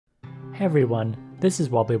Hey everyone, this is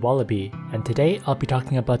WobblyWallaby, and today I'll be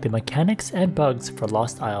talking about the mechanics and bugs for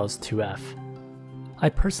Lost Isles 2F. I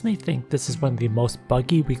personally think this is one of the most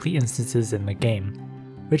buggy weekly instances in the game,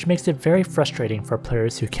 which makes it very frustrating for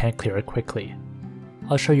players who can't clear it quickly.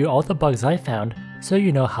 I'll show you all the bugs I found so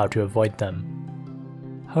you know how to avoid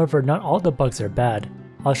them. However, not all the bugs are bad.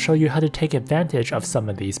 I'll show you how to take advantage of some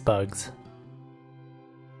of these bugs.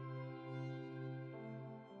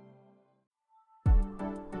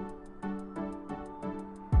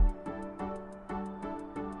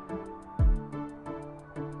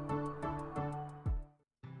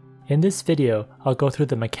 In this video, I'll go through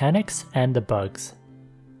the mechanics and the bugs.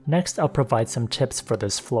 Next, I'll provide some tips for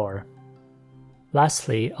this floor.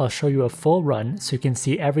 Lastly, I'll show you a full run so you can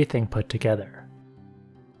see everything put together.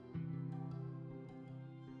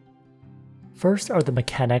 First are the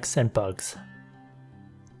mechanics and bugs.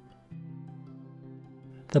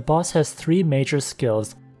 The boss has 3 major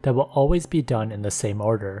skills that will always be done in the same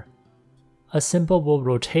order. A symbol will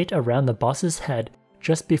rotate around the boss's head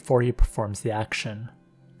just before he performs the action.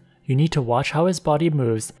 You need to watch how his body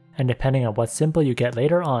moves, and depending on what symbol you get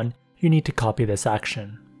later on, you need to copy this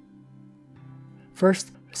action.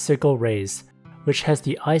 First, Sigil Rays, which has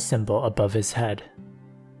the eye symbol above his head.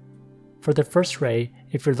 For the first ray,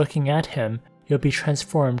 if you're looking at him, you'll be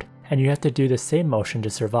transformed and you have to do the same motion to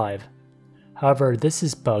survive. However, this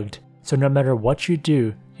is bugged, so no matter what you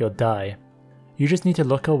do, you'll die. You just need to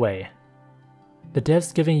look away. The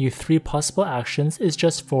devs giving you 3 possible actions is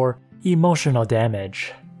just for emotional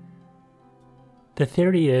damage. The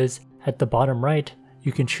theory is, at the bottom right,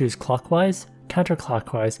 you can choose clockwise,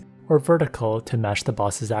 counterclockwise, or vertical to match the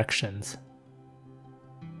boss's actions.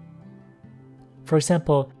 For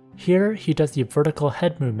example, here he does the vertical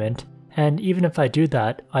head movement, and even if I do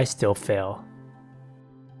that, I still fail.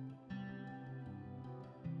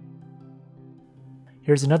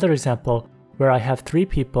 Here's another example where I have 3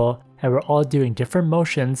 people and we're all doing different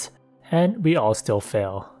motions, and we all still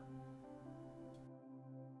fail.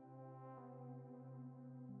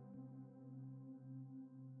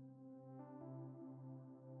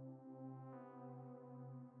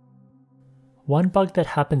 One bug that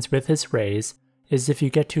happens with his rays is if you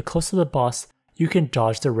get too close to the boss, you can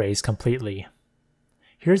dodge the rays completely.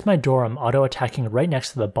 Here's my Dorum auto-attacking right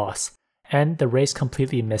next to the boss, and the rays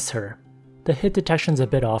completely miss her. The hit detection's a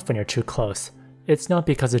bit off when you're too close. It's not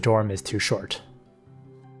because the Dorum is too short.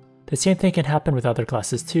 The same thing can happen with other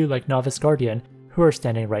classes too, like Novice Guardian, who are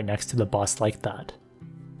standing right next to the boss like that.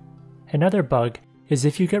 Another bug is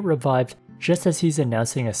if you get revived just as he's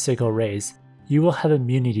announcing a Sigil Rays, you will have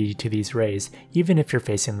immunity to these rays, even if you're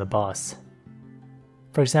facing the boss.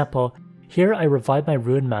 For example, here I revive my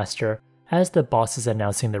Ruin Master as the boss is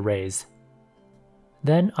announcing the rays.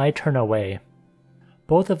 Then I turn away.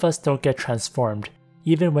 Both of us don't get transformed,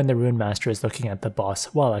 even when the Ruin Master is looking at the boss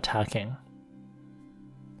while attacking.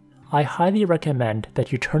 I highly recommend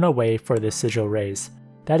that you turn away for this Sigil Rays.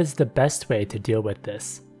 That is the best way to deal with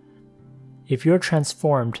this. If you're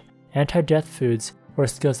transformed, anti-death foods or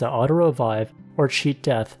skills that auto-revive or cheat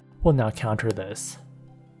death will not counter this.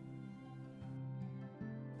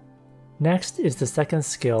 Next is the second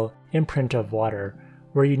skill, Imprint of Water,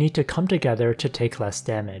 where you need to come together to take less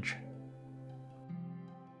damage.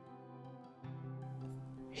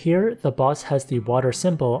 Here, the boss has the water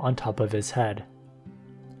symbol on top of his head.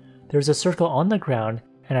 There's a circle on the ground,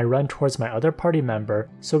 and I run towards my other party member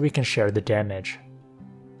so we can share the damage.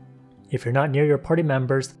 If you're not near your party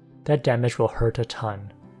members, that damage will hurt a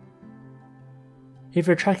ton. If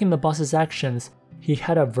you're tracking the boss's actions, he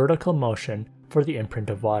had a vertical motion for the Imprint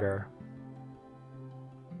of Water.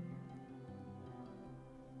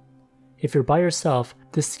 If you're by yourself,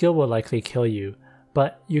 this skill will likely kill you,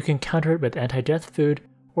 but you can counter it with anti-death food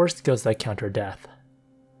or skills that counter death.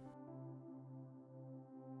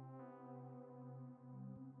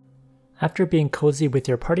 After being cozy with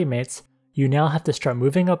your party mates, you now have to start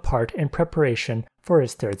moving apart in preparation for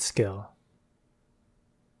his third skill.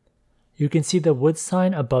 You can see the wood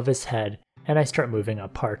sign above his head, and I start moving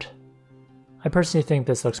apart. I personally think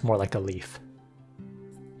this looks more like a leaf.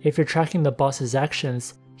 If you're tracking the boss's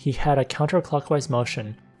actions, he had a counterclockwise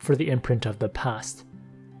motion for the Imprint of the Past.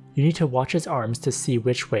 You need to watch his arms to see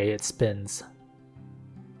which way it spins.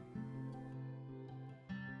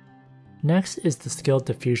 Next is the skill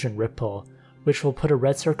Diffusion Ripple, which will put a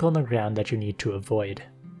red circle on the ground that you need to avoid.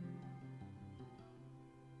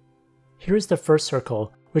 Here is the first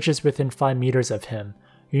circle, which is within 5 meters of him.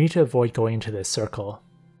 You need to avoid going into this circle.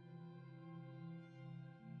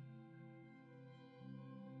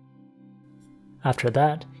 After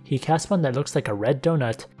that, he casts one that looks like a red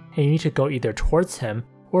donut, and you need to go either towards him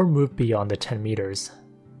or move beyond the 10 meters.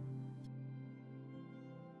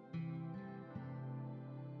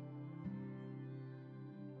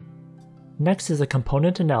 Next is the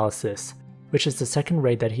component analysis, which is the second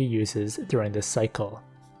ray that he uses during this cycle.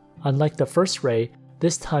 Unlike the first ray,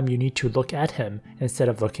 this time you need to look at him instead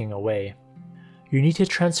of looking away. You need to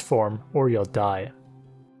transform or you'll die.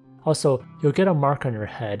 Also, you'll get a mark on your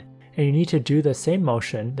head, and you need to do the same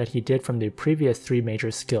motion that he did from the previous 3 major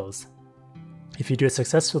skills. If you do it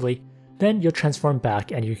successfully, then you'll transform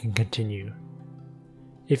back and you can continue.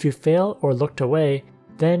 If you fail or looked away,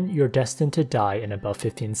 then you're destined to die in about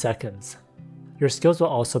 15 seconds. Your skills will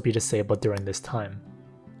also be disabled during this time.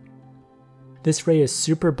 This ray is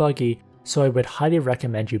super buggy, so I would highly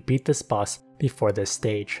recommend you beat this boss before this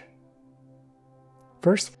stage.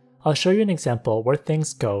 First, I'll show you an example where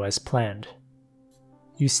things go as planned.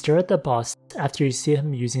 You stare at the boss after you see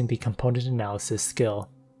him using the component analysis skill.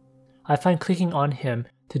 I find clicking on him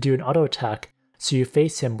to do an auto attack so you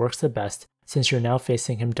face him works the best since you're now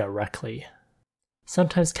facing him directly.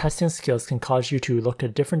 Sometimes casting skills can cause you to look a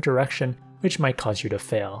different direction, which might cause you to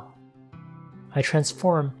fail. I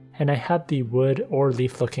transform and I have the wood or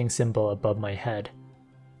leaf looking symbol above my head.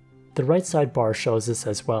 The right sidebar shows this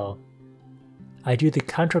as well. I do the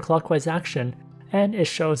counterclockwise action and it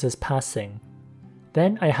shows as passing.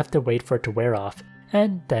 Then I have to wait for it to wear off,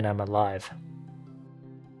 and then I'm alive.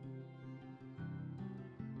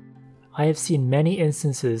 I have seen many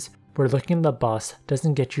instances where looking at the boss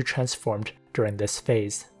doesn't get you transformed during this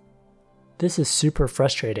phase. This is super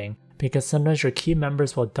frustrating because sometimes your key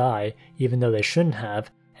members will die even though they shouldn't have,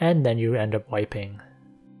 and then you end up wiping.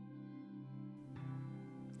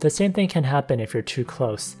 The same thing can happen if you're too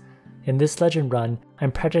close. In this legend run,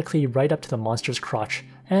 I'm practically right up to the monster's crotch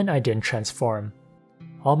and I didn't transform.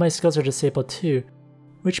 All my skills are disabled too,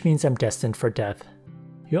 which means I'm destined for death.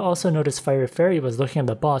 You'll also notice Fire Fairy was looking at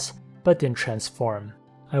the boss but didn't transform.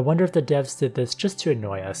 I wonder if the devs did this just to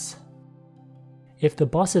annoy us. If the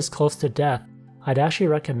boss is close to death, I'd actually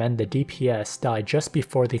recommend the DPS die just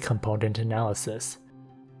before the component analysis.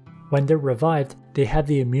 When they're revived, they have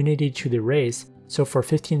the immunity to the rays, so for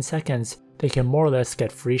 15 seconds, they can more or less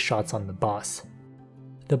get free shots on the boss.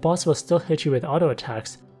 The boss will still hit you with auto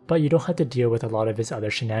attacks, but you don't have to deal with a lot of his other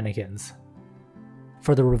shenanigans.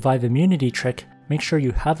 For the revive immunity trick, make sure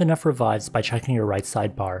you have enough revives by checking your right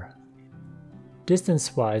sidebar.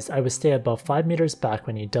 Distance-wise, I would stay about 5 meters back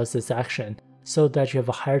when he does this action, so that you have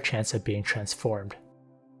a higher chance of being transformed.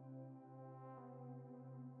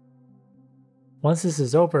 Once this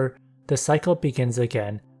is over, the cycle begins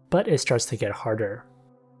again, but it starts to get harder.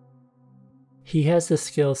 He has the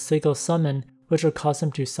skill Sigil Summon, which will cause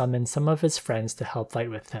him to summon some of his friends to help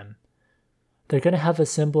fight with him. They're going to have a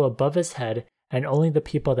symbol above his head, and only the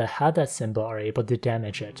people that have that symbol are able to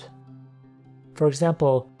damage it. For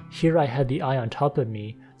example, here I had the eye on top of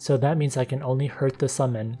me, so that means I can only hurt the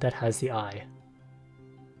summon that has the eye.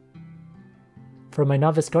 For my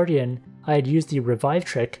Novice Guardian, I had used the revive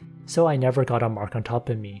trick, so I never got a mark on top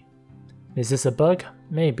of me. Is this a bug?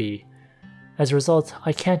 Maybe. As a result,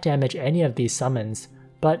 I can't damage any of these summons,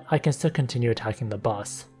 but I can still continue attacking the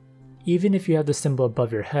boss. Even if you have the symbol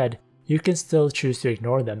above your head, you can still choose to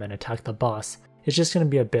ignore them and attack the boss. It's just going to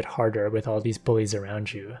be a bit harder with all these bullies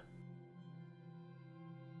around you.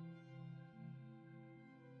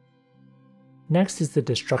 Next is the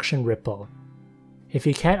Destruction Ripple. If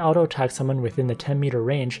he can't auto-attack someone within the 10-meter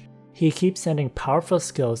range, he keeps sending powerful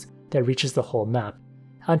skills that reaches the whole map,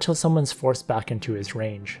 until someone's forced back into his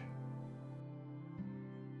range.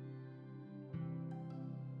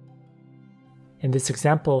 In this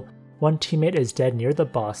example, one teammate is dead near the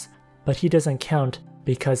boss, but he doesn't count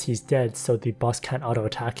because he's dead, so the boss can't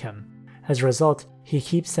auto-attack him. As a result, he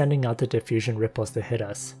keeps sending out the diffusion ripples to hit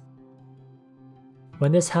us.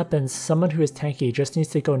 When this happens, someone who is tanky just needs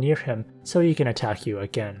to go near him so he can attack you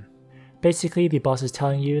again. Basically, the boss is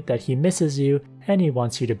telling you that he misses you and he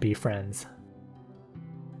wants you to be friends.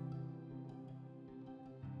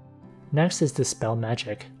 Next is Dispel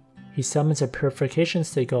Magic. He summons a Purification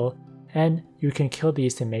Sigil, and you can kill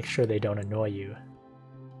these to make sure they don't annoy you.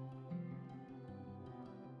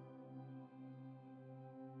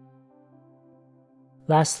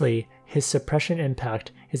 Lastly, his Suppression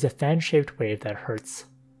Impact is a fan-shaped wave that hurts.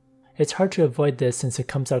 It's hard to avoid this since it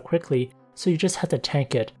comes out quickly, so you just have to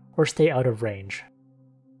tank it or stay out of range.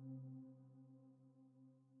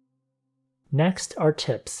 Next are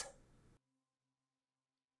tips.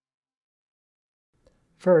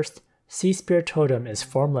 First, Sea Spear Totem is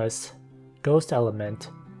formless, Ghost Element,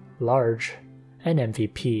 Large, and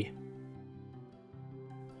MVP.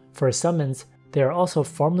 For summons, they are also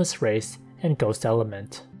Formless Race and Ghost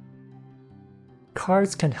Element.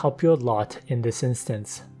 Cards can help you a lot in this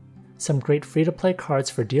instance. Some great free-to-play cards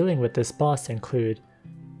for dealing with this boss include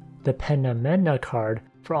the Penamena card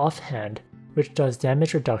for offhand, which does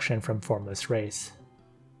damage reduction from Formless Rays.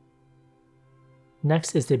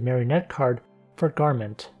 Next is the Marionette card for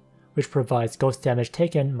Garment, which provides ghost damage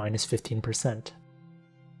taken minus 15%.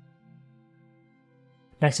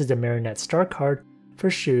 Next is the Marionette Star card for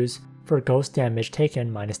Shoes for ghost damage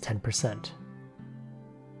taken minus 10%.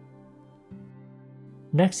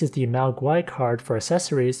 Next is the Malguai card for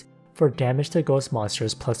Accessories for damage to ghost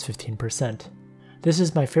monsters plus 15%. This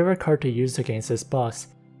is my favorite card to use against this boss.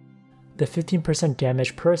 The 15%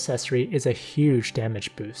 damage per accessory is a huge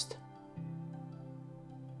damage boost.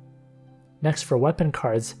 Next, for weapon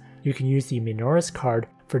cards, you can use the Minoris card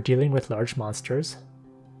for dealing with large monsters,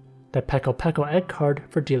 the Peko Peko Egg card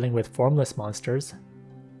for dealing with formless monsters,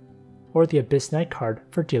 or the Abyss Knight card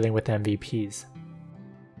for dealing with MVPs.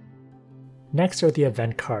 Next are the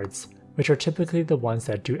event cards, which are typically the ones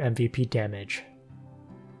that do MVP damage.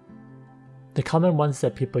 The common ones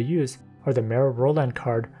that people use are the Mara Roland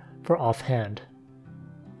card for offhand,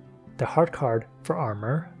 the Heart card for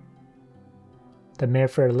armor, the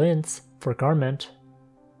Mayfair Lince for garment,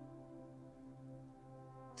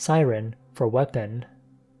 Siren for weapon,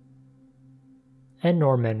 and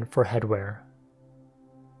Norman for headwear.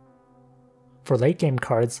 For late game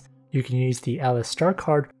cards, you can use the Alice Star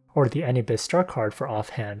card or the Anubis Star card for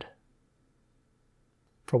offhand.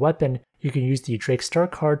 For weapon, you can use the Drake Star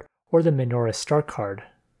card or the Minoris Star card.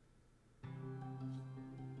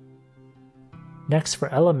 Next, for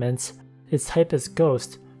elements, its type is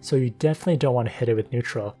Ghost, so you definitely don't want to hit it with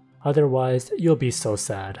neutral, otherwise you'll be so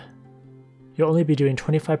sad. You'll only be doing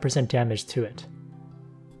 25% damage to it.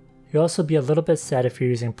 You'll also be a little bit sad if you're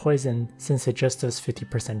using poison, since it just does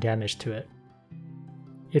 50% damage to it.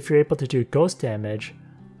 If you're able to do ghost damage,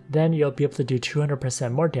 then you'll be able to do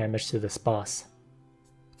 200% more damage to this boss.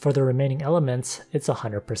 For the remaining elements, it's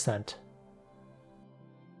 100%.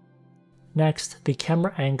 Next, the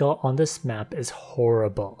camera angle on this map is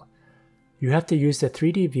horrible. You have to use the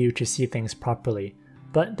 3D view to see things properly,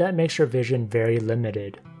 but that makes your vision very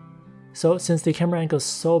limited. So since the camera angle is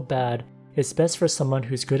so bad, it's best for someone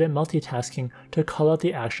who's good at multitasking to call out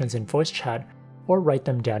the actions in voice chat or write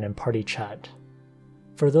them down in party chat.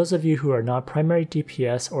 For those of you who are not primary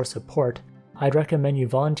DPS or support, I'd recommend you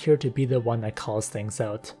volunteer to be the one that calls things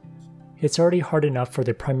out. It's already hard enough for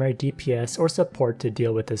the primary DPS or support to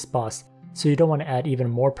deal with this boss, so you don't want to add even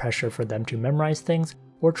more pressure for them to memorize things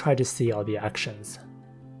or try to see all the actions.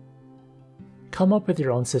 Come up with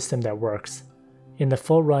your own system that works. In the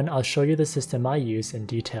full run, I'll show you the system I use in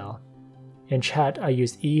detail. In chat, I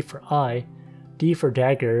use E for eye, D for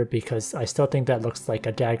dagger because I still think that looks like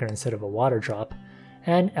a dagger instead of a water drop,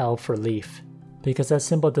 and L for leaf, because that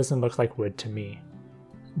symbol doesn't look like wood to me.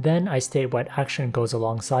 Then I state what action goes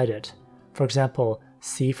alongside it. For example,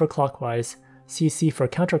 C for clockwise, CC for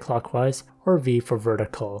counterclockwise, or V for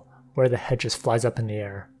vertical, where the head just flies up in the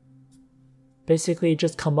air. Basically,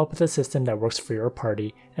 just come up with a system that works for your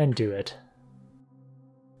party and do it.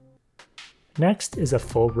 Next is a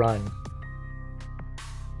full run.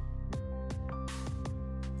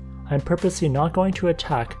 I'm purposely not going to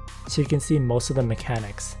attack so you can see most of the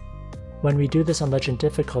mechanics. When we do this on Legend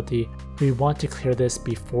difficulty, we want to clear this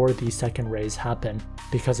before the second rays happen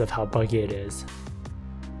because of how buggy it is.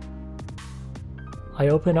 I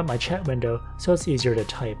open up my chat window so it's easier to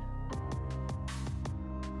type.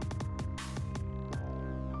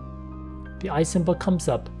 The eye symbol comes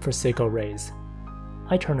up for Seiko rays.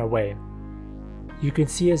 I turn away. You can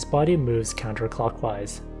see his body moves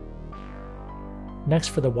counterclockwise. Next,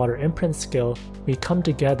 for the water imprint skill, we come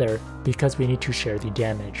together because we need to share the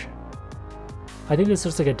damage. I think this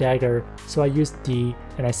looks like a dagger, so I use D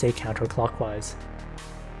and I say counterclockwise.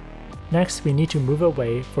 Next, we need to move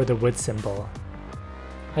away for the wood symbol.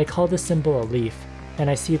 I call this symbol a leaf, and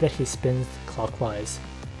I see that he spins clockwise.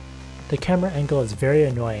 The camera angle is very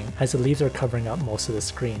annoying as the leaves are covering up most of the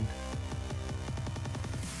screen.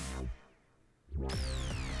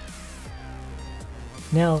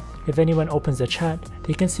 Now, if anyone opens the chat,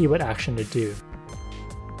 they can see what action to do.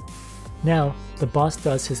 Now, the boss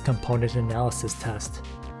does his component analysis test.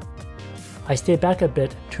 I stay back a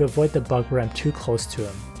bit to avoid the bug where I'm too close to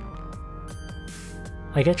him.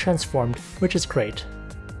 I get transformed, which is great.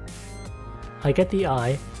 I get the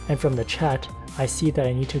eye, and from the chat, I see that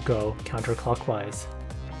I need to go counterclockwise.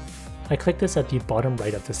 I click this at the bottom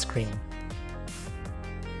right of the screen.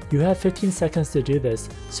 You have 15 seconds to do this,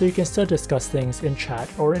 so you can still discuss things in chat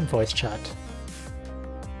or in voice chat.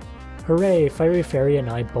 Hooray, Fiery Fairy and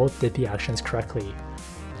I both did the actions correctly.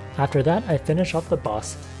 After that, I finish off the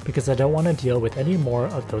boss because I don't want to deal with any more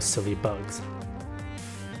of those silly bugs.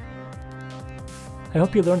 I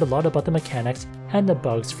hope you learned a lot about the mechanics and the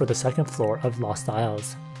bugs for the second floor of Lost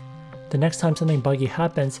Isles. The next time something buggy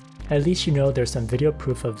happens, at least you know there's some video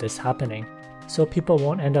proof of this happening, so people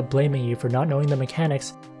won't end up blaming you for not knowing the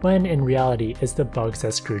mechanics when in reality it's the bugs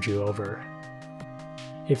that screwed you over.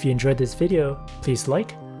 If you enjoyed this video, please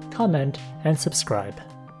like, comment, and subscribe.